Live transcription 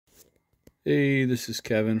Hey, this is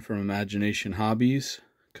Kevin from Imagination Hobbies,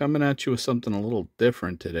 coming at you with something a little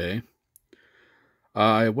different today.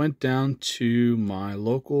 I went down to my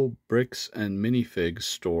local bricks and minifigs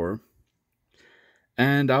store,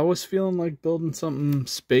 and I was feeling like building something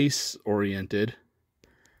space oriented.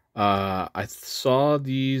 I saw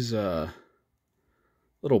these little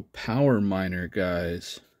power miner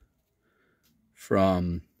guys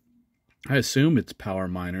from, I assume it's power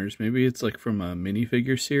miners. Maybe it's like from a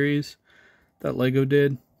minifigure series that Lego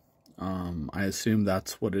did. I assume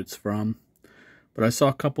that's what it's from. But I saw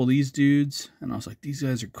a couple of these dudes, and I was like, these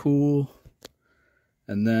guys are cool.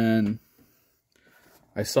 And then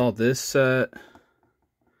I saw this set,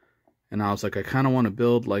 and I was like, I kind of want to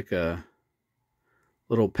build like a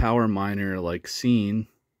little power miner like scene.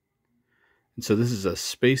 And so this is a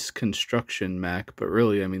space construction mech, but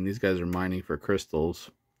really, I mean, these guys are mining for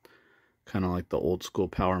crystals, kind of like the old school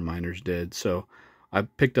power miners did. So I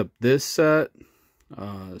picked up this set,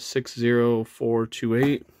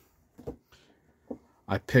 60428.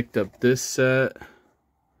 I picked up this set,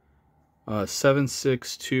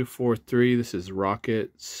 76243. This is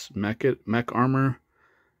Rocket's Mech armor,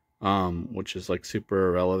 which is like super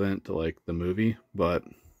irrelevant to like the movie, but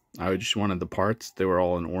I just wanted the parts. They were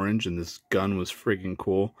all in orange, and this gun was freaking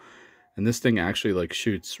cool. And this thing actually like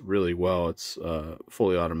shoots really well. It's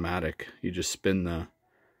fully automatic. You just spin the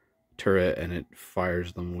turret and it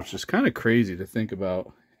fires them, which is kind of crazy to think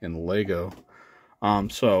about in Lego.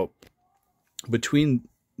 So between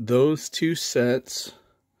those two sets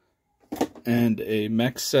and a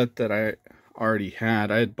mech set that I already had,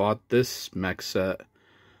 I had bought this mech set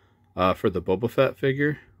for the Boba Fett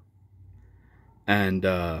figure. And,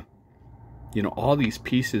 you know, all these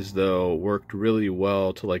pieces, though, worked really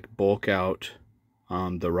well to, like, bulk out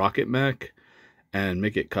the rocket mech and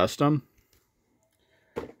make it custom.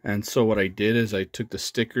 And so what I did is I took the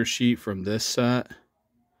sticker sheet from this set,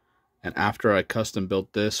 and after I custom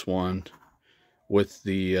built this one with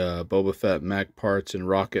the Boba Fett mech parts and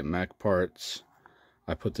rocket mech parts,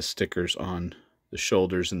 I put the stickers on the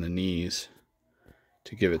shoulders and the knees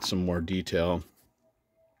to give it some more detail.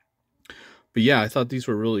 But yeah, I thought these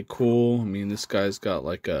were really cool. I mean, this guy's got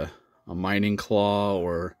like a mining claw,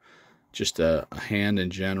 or just a hand in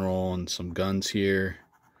general, and some guns here.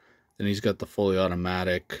 Then he's got the fully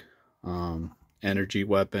automatic energy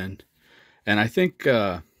weapon. And I think,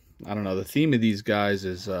 I don't know, the theme of these guys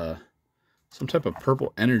is some type of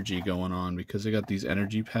purple energy going on, because they got these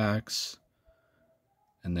energy packs,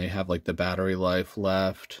 and they have like the battery life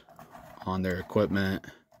left on their equipment.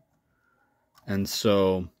 And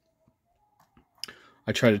so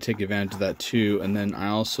I try to take advantage of that too. And then I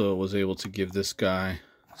also was able to give this guy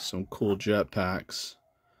some cool jetpacks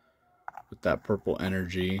with that purple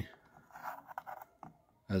energy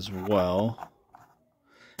as well.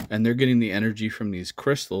 And they're getting the energy from these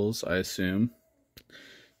crystals, I assume.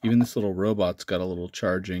 Even this little robot's got a little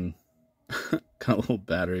charging, got a little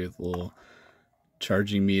battery with a little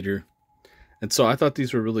charging meter. And so I thought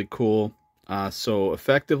these were really cool. So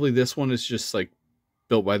effectively, this one is just like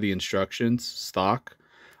built by the instructions, stock.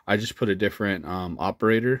 I just put a different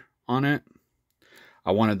operator on it.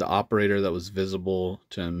 I wanted the operator that was visible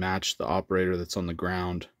to match the operator that's on the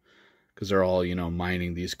ground, because they're all, you know,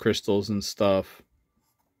 mining these crystals and stuff.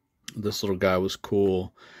 This little guy was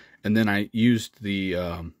cool. And then I used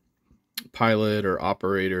the pilot or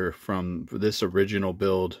operator from this original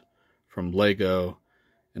build from Lego,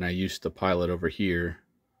 and I used the pilot over here.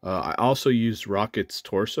 I also used Rocket's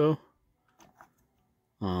torso,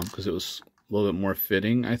 because it was a little bit more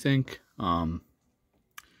fitting, I think.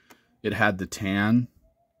 It had the tan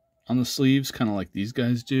on the sleeves, kind of like these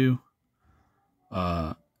guys do.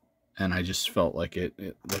 And I just felt like it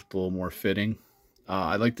looked a little more fitting.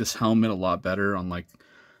 I like this helmet a lot better on like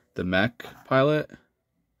the mech pilot,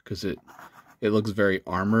 because it looks very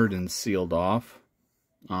armored and sealed off.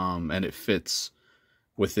 And it fits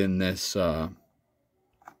within this, I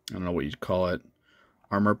don't know what you'd call it,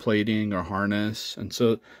 armor plating or harness. And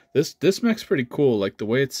so this mech's pretty cool. Like the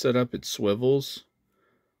way it's set up, it swivels,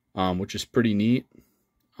 which is pretty neat.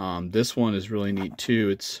 This one is really neat too.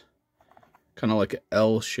 It's kind of like an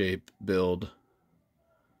L-shaped build.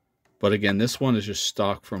 But again, this one is just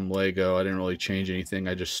stock from Lego. I didn't really change anything.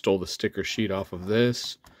 I just stole the sticker sheet off of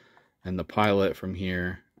this and the pilot from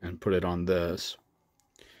here and put it on this.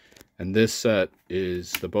 And this set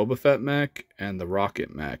is the Boba Fett mech and the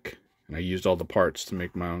rocket mech. And I used all the parts to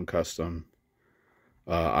make my own custom.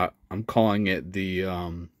 I'm calling it the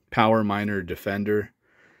Power Miner Defender.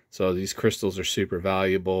 So these crystals are super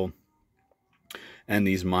valuable, and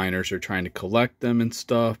these miners are trying to collect them and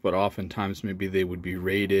stuff, but oftentimes maybe they would be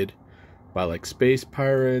raided by like space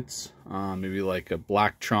pirates, maybe like a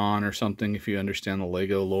Black Tron or something, if you understand the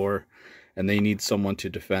Lego lore, and they need someone to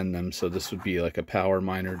defend them. So this would be like a power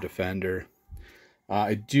miner defender.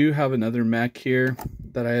 I do have another mech here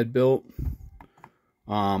that I had built.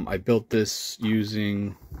 I built this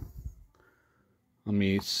using, let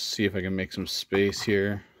me see if I can make some space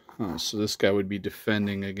here. So this guy would be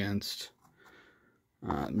defending against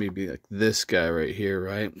maybe like this guy right here,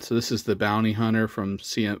 right? So this is the Bounty Hunter from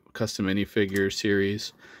Custom Minifigure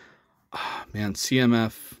series. Man,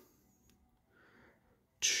 CMF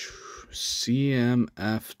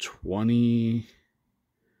 20?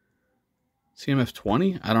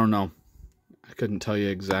 I don't know. I couldn't tell you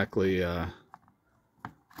exactly.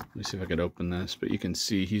 Let me see if I could open this, but you can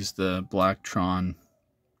see he's the Black Tron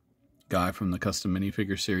guy from the Custom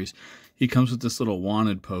Minifigure series. He comes with this little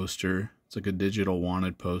wanted poster. It's like a digital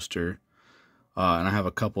wanted poster. And I have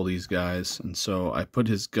a couple of these guys. And so I put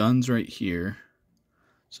his guns right here,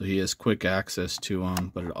 so he has quick access to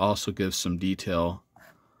them, but it also gives some detail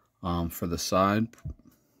for the side,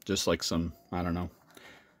 just like some, I don't know,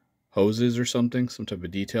 hoses or something, some type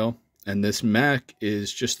of detail. And this mech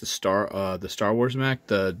is just the Star Wars mech,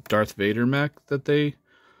 the Darth Vader mech that they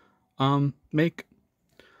make.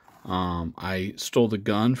 I stole the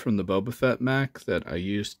gun from the Boba Fett mech that I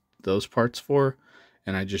used those parts for,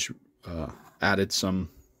 and I just added some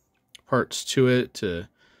parts to it to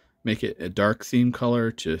make it a dark theme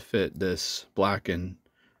color to fit this black and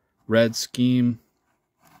red scheme.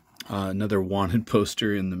 Another wanted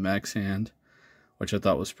poster in the Mech's hand, which I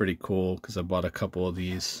thought was pretty cool because I bought a couple of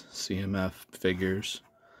these CMF figures.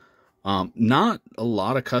 Not a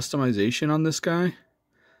lot of customization on this guy.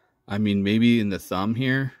 I mean, maybe in the thumb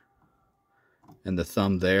here, and the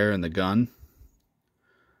thumb there, and the gun.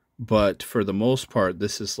 But for the most part,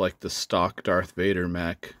 this is like the stock Darth Vader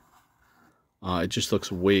mech. It just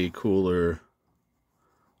looks way cooler.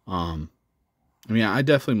 I mean, I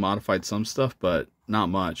definitely modified some stuff, but not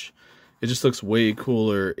much. It just looks way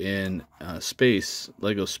cooler in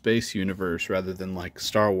Lego Space Universe rather than like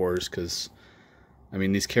Star Wars, because I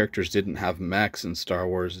mean, these characters didn't have mechs in Star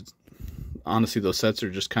Wars. Honestly, those sets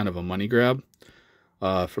are just kind of a money grab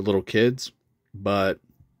for little kids, but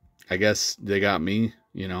I guess they got me,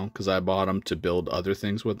 you know, because I bought them to build other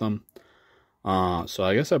things with them. So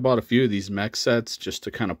I guess I bought a few of these mech sets just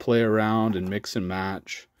to kind of play around and mix and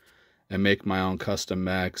match and make my own custom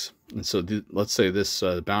mechs. And so let's say this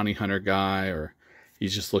bounty hunter guy, or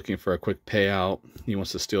he's just looking for a quick payout. He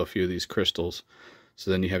wants to steal a few of these crystals.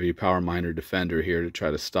 So then you have your power miner defender here to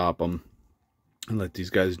try to stop them and let these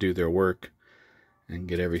guys do their work and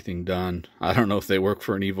get everything done. I don't know if they work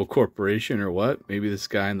for an evil corporation or what. Maybe this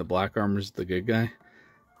guy in the black armor is the good guy.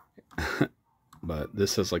 But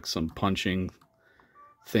this has like some punching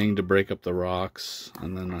thing to break up the rocks,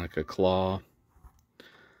 and then like a claw.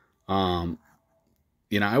 You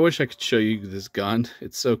know, I wish I could show you this gun.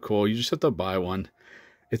 It's so cool. You just have to buy one.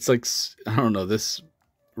 It's like, I don't know, this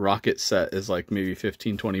rocket set is like maybe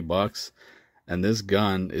 15-20 bucks, and this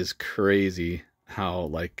gun is crazy how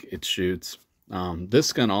like it shoots.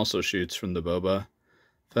 This gun also shoots from the Boba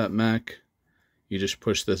Fett mech. You just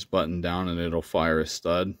push this button down and it'll fire a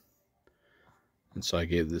stud. And so I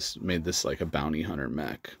made this like a bounty hunter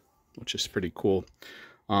mech, which is pretty cool.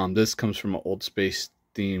 This comes from an old space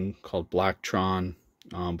theme called Black Tron,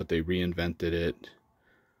 but they reinvented it.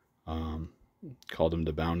 Called him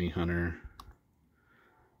the Bounty Hunter.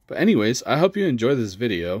 But anyways, I hope you enjoy this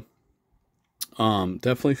video.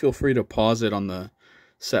 Definitely feel free to pause it on the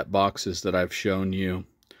set boxes that I've shown you.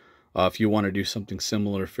 If you want to do something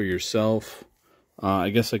similar for yourself, I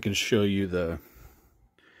guess I can show you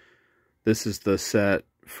this is the set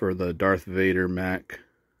for the Darth Vader mech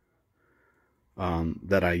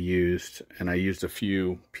that I used, and I used a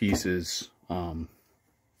few pieces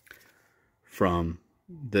from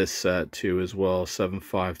this set too as well.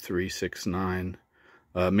 75369,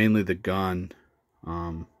 mainly the gun.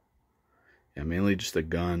 Yeah, mainly just the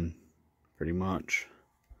gun, pretty much.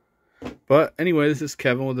 But anyway, this is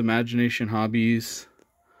Kevin with Imagination Hobbies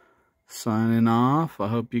signing off. I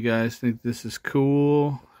hope you guys think this is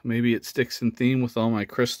cool. Maybe it sticks in theme with all my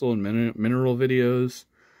crystal and mineral videos.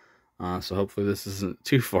 So hopefully this isn't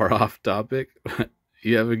too far off topic.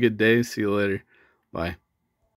 You have a good day. See you later. Bye.